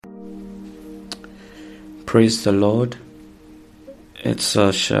Praise the Lord. It's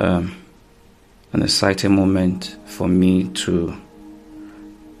such an exciting moment for me to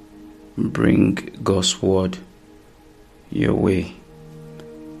bring God's word your way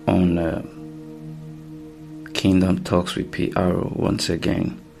on Kingdom Talks with PR once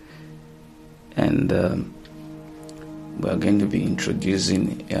again. And we're going to be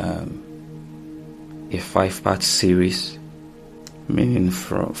introducing a 5-part series, meaning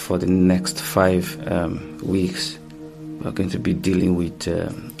for the next 5 weeks we're going to be dealing with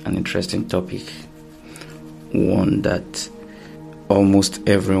an interesting topic, one that almost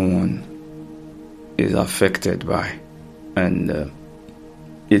everyone is affected by, and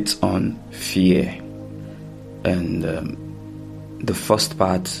it's on fear. And the first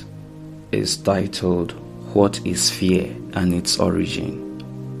part is titled, What is Fear and Its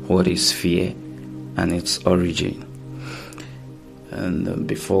Origin? What is fear and its origin? And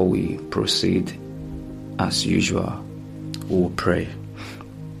before we proceed, as usual, we'll pray.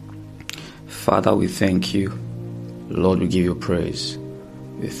 Father, we thank you. Lord, we give you praise.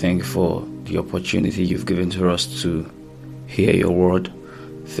 We thank you for the opportunity you've given to us to hear your word.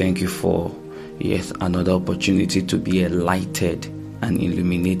 Thank you for yet another opportunity to be enlightened and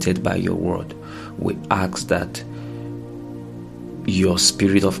illuminated by your word. We ask that your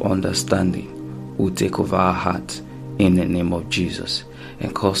spirit of understanding will take over our hearts in the name of Jesus,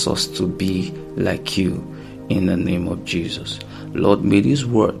 and cause us to be like you in the name of Jesus. Lord, may these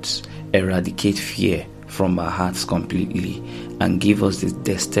words eradicate fear from our hearts completely and give us the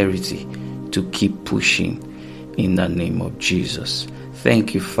dexterity to keep pushing in the name of Jesus.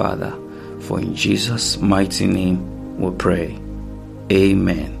 Thank you, Father, for in Jesus' mighty name we pray.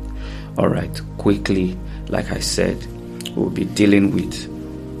 Amen. All right, quickly, like I said, we'll be dealing with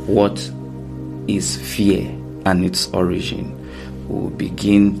what is fear and its origin. We'll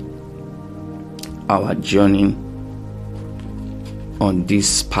begin our journey on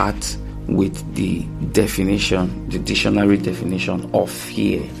this part with the definition, the dictionary definition of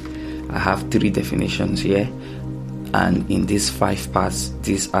fear. I have 3 definitions here, and in these 5 parts,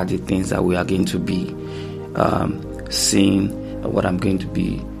 these are the things that we are going to be seeing, what I'm going to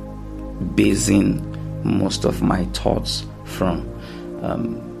be basing most of my thoughts from.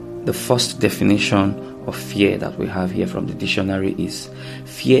 The first definition of fear that we have here from the dictionary is,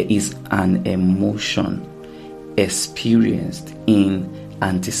 fear is an emotion experienced in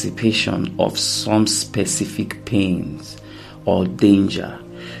anticipation of some specific pains or danger,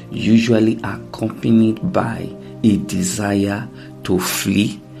 usually accompanied by a desire to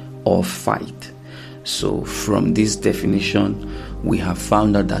flee or fight. So from this definition, we have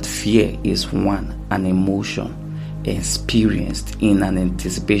found out that fear is an emotion experienced in an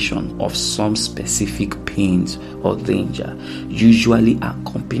anticipation of some specific pains or danger, usually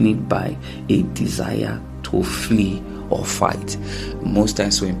accompanied by a desire to flee or fight. Most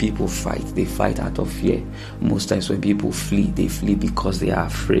times when people fight, they fight out of fear. Most times when people flee, they flee because they are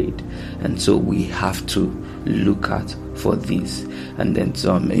afraid. And so we have to look at for this, and then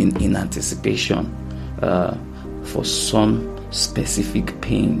some in anticipation for some specific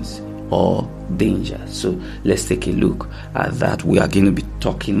pains or danger. So let's take a look at that. We are going to be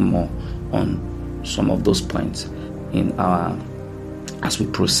talking more on some of those points in our as we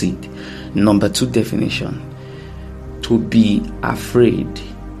proceed. Number 2 definition: to be afraid,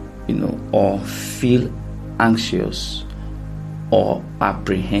 or feel anxious or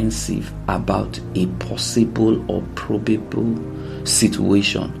apprehensive about a possible or probable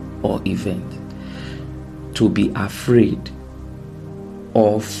situation or event. To be afraid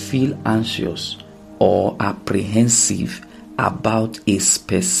or feel anxious or apprehensive about a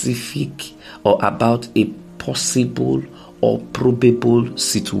specific or about a possible or probable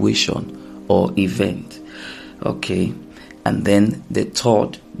situation or event. Okay, and then the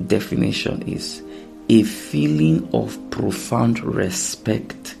third definition is a feeling of profound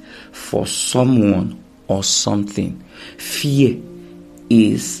respect for someone or something. Fear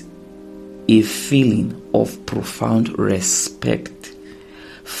is a feeling of profound respect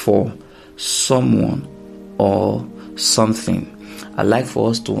for someone or something. I'd like for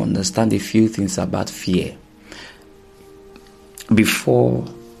us to understand a few things about fear. Before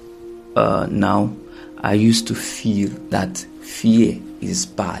now, I used to feel that fear is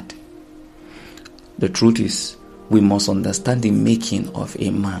bad. The truth is, we must understand the making of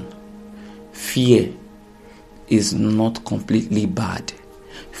a man. Fear is not completely bad.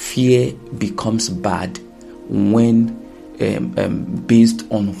 Fear becomes bad when based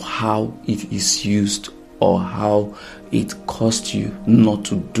on how it is used or how it costs you not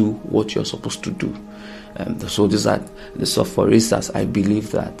to do what you're supposed to do. So for instance, I believe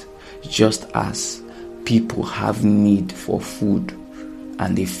that just as people have need for food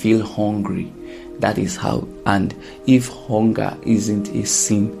and they feel hungry, that is how. And if hunger isn't a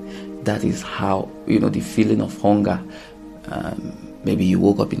sin, that is how, the feeling of hunger. Maybe you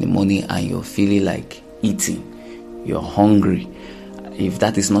woke up in the morning and you're feeling like eating, you're hungry. If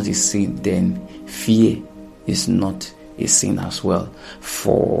that is not a sin, then fear is not a sin as well.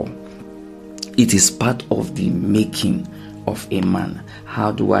 For it is part of the making of a man.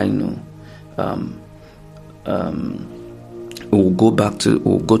 How do I know? We'll go to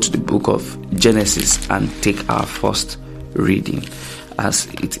the book of Genesis and take our first reading, as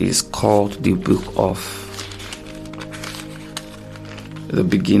it is called the book of the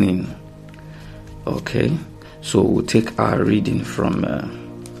beginning. Okay, so we'll take our reading from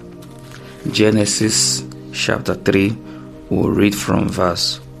Genesis chapter 3. We'll read from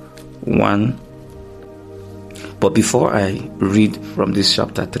verse 1. But before I read from this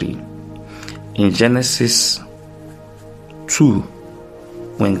chapter 3, in Genesis 2,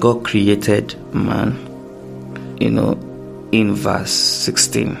 when God created man, in verse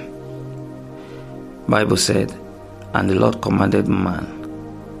 16, Bible said, and the Lord commanded the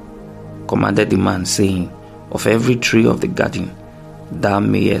man, saying, of every tree of the garden thou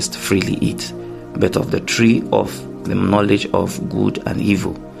mayest freely eat, but of the tree of the knowledge of good and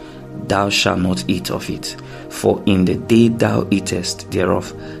evil thou shalt not eat of it, for in the day thou eatest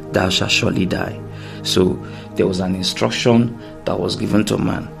thereof thou shalt surely die. So there was an instruction that was given to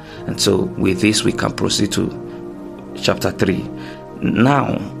man, and so with this we can proceed to chapter 3.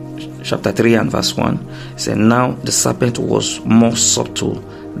 Now, chapter 3 and verse 1 said, now the serpent was more subtle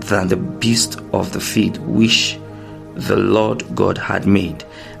than the beast of the field which the Lord God had made.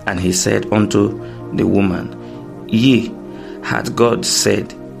 And he said unto the woman, Yea, had God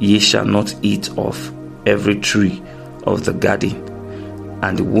said, Ye shall not eat of every tree of the garden?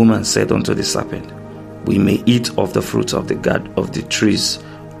 And the woman said unto the serpent, We may eat of the fruit of the trees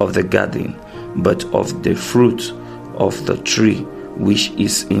of the garden, but of the fruit of the tree which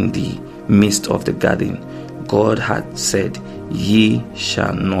is in the midst of the garden, God had said, Ye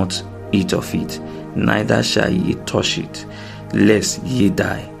shall not eat of it, neither shall ye touch it, lest ye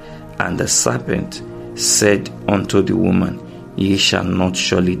die. And the serpent said unto the woman, Ye shall not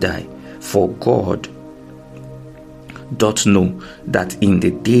surely die, for God doth know that in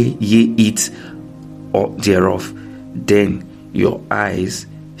the day ye eat thereof, then your eyes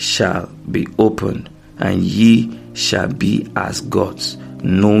shall be opened, and ye shall be as gods,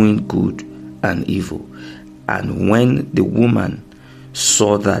 knowing good and evil. And when the woman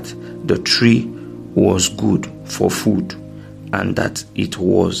saw that the tree was good for food, and that it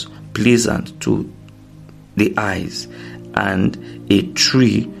was pleasant to the eyes, and a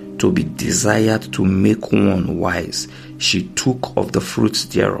tree to be desired to make one wise, she took of the fruits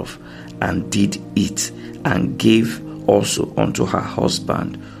thereof, and did eat, and gave also unto her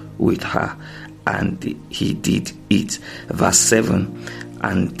husband with her, and he did eat. Verse 7,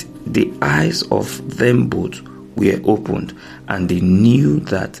 and the eyes of them both were opened, and they knew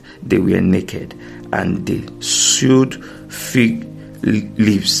that they were naked, and they sewed fig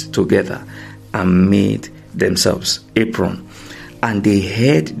leaves together, and made themselves apron. And they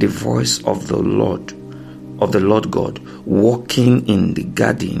heard the voice of the Lord God, walking in the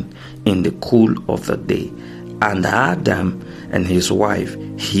garden in the cool of the day. And Adam and his wife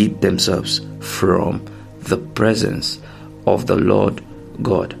hid themselves from the presence of the Lord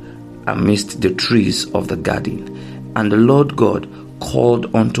God amidst the trees of the garden. And the Lord God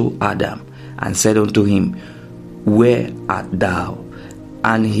called unto Adam and said unto him, Where art thou?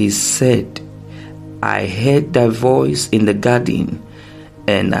 And he said, I heard thy voice in the garden,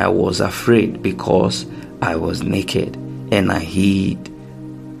 and I was afraid because I was naked, and I hid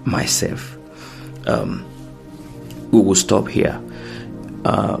myself. We will stop here.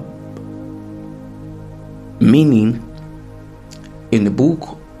 Meaning, in the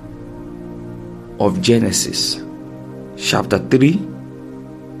book of Genesis, chapter 3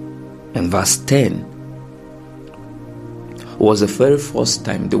 and verse 10, was the very first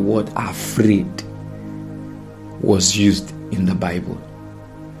time the word afraid was used in the Bible.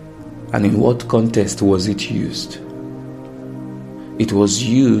 And in what context was it used? It was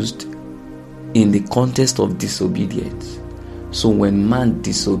used in the context of disobedience. So when man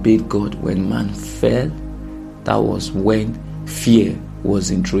disobeyed God, when man fell, that was when fear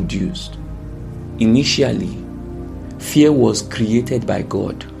was introduced. Initially, fear was created by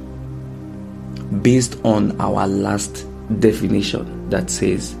God based on our last definition that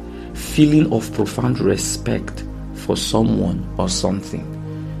says feeling of profound respect for someone or something.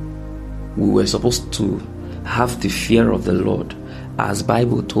 We were supposed to have the fear of the Lord As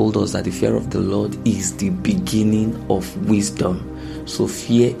Bible told us that the fear of the Lord is the beginning of wisdom. So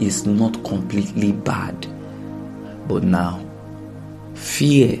fear is not completely bad. But now,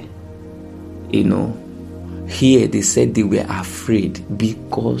 fear, here they said they were afraid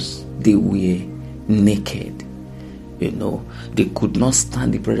because they were naked. They could not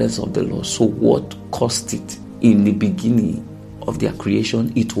stand the presence of the Lord. So what caused it? In the beginning of their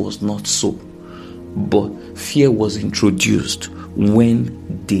creation, it was not so. But fear was introduced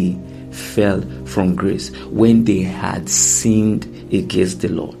when they fell from grace, when they had sinned against the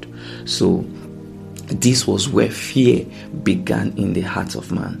Lord. So this was where fear began in the heart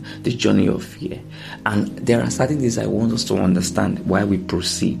of man, the journey of fear. And there are certain things I want us to understand while we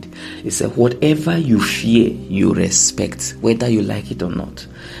proceed. It said, whatever you fear, you respect, whether you like it or not.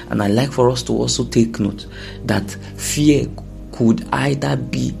 And I like for us to also take note that fear could either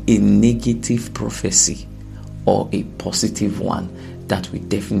be a negative prophecy or a positive one that will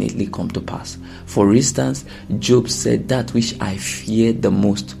definitely come to pass. For instance, Job said, that which I feared the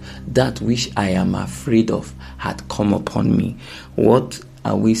most, that which I am afraid of, had come upon me. What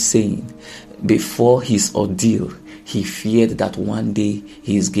are we saying? Before his ordeal, he feared that one day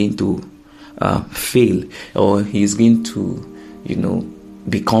he is going to fail, or he is going to,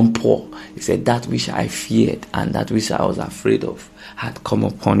 become poor. He said, that which I feared and that which I was afraid of had come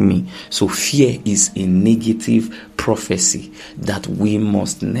upon me. So fear is a negative prophecy that we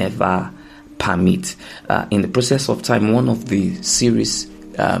must never permit. In the process of time, one of the series,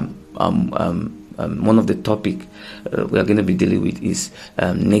 one of the topic we are going to be dealing with is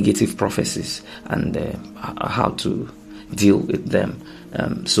negative prophecies and how to deal with them.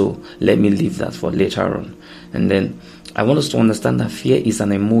 So let me leave that for later on. And then I want us to understand that fear is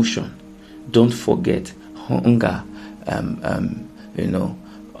an emotion. Don't forget, hunger,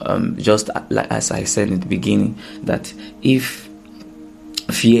 just like as I said in the beginning, that if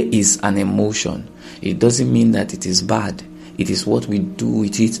fear is an emotion, it doesn't mean that it is bad. It is what we do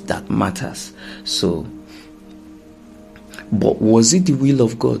with it that matters. So, but was it the will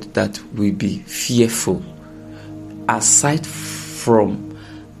of God that we be fearful? Aside from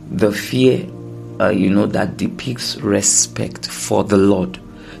the fear, that depicts respect for the Lord,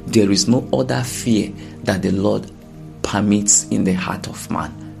 there is no other fear that the Lord permits in the heart of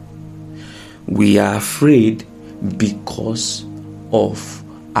man. We are afraid because of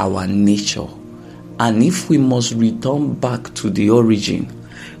our nature. And if we must return back to the origin,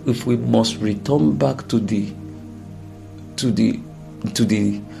 if we must return back to the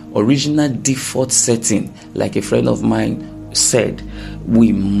original default setting, like a friend of mine said,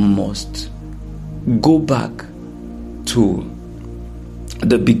 we must go back to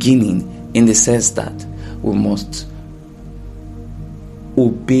the beginning, in the sense that we must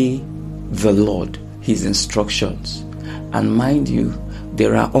obey the Lord, his instructions. And mind you,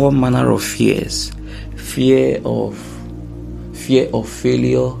 there are all manner of fears. Fear of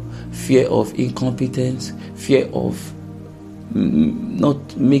failure, fear of incompetence, fear of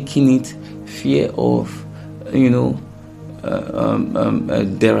not making it, fear of,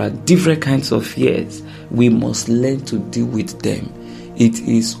 there are different kinds of fears. We must learn to deal with them. It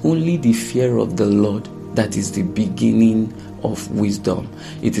is only the fear of the Lord that is the beginning of wisdom.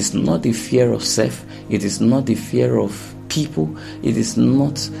 It is not the fear of self. It is not the fear of people. It is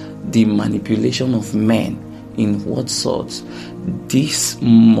not the manipulation of men. In what sorts? This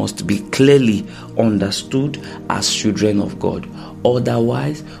must be clearly understood as children of God.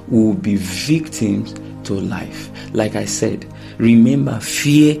 Otherwise, we will be victims to life. Like I said, remember,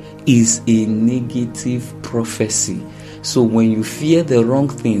 fear is a negative prophecy. So when you fear the wrong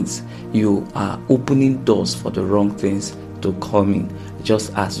things, you are opening doors for the wrong things to come in,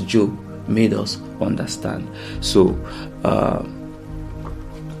 just as Job made us understand. So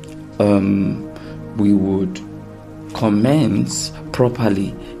we would commence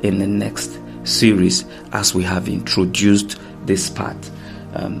properly in the next series as we have introduced this part.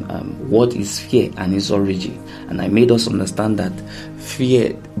 What is fear and its origin? And I made us understand that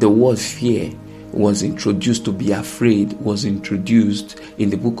fear, the word fear, was introduced to be afraid, was introduced in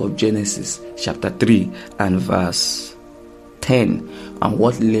the book of Genesis chapter 3 and verse 10, and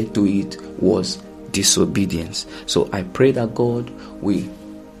what led to it was disobedience. So I pray that God will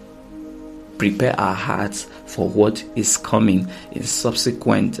prepare our hearts for what is coming in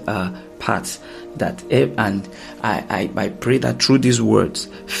subsequent parts, that and I pray that through these words,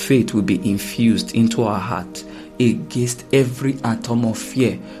 faith will be infused into our heart against every atom of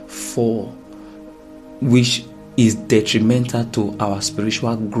fear, for which is detrimental to our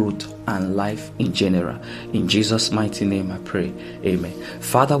spiritual growth and life in general. In Jesus' mighty name I pray. Amen.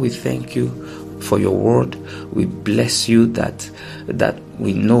 Father, we thank you for your word. We bless you that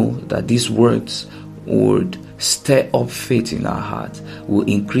we know that these words would stir up faith in our hearts, will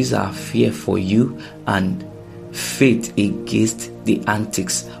increase our fear for you and faith against the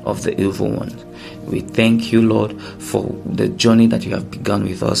antics of the evil one. We thank you, Lord, for the journey that you have begun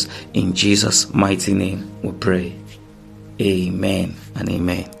with us. In Jesus' mighty name we pray. Amen and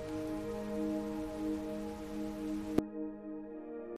amen.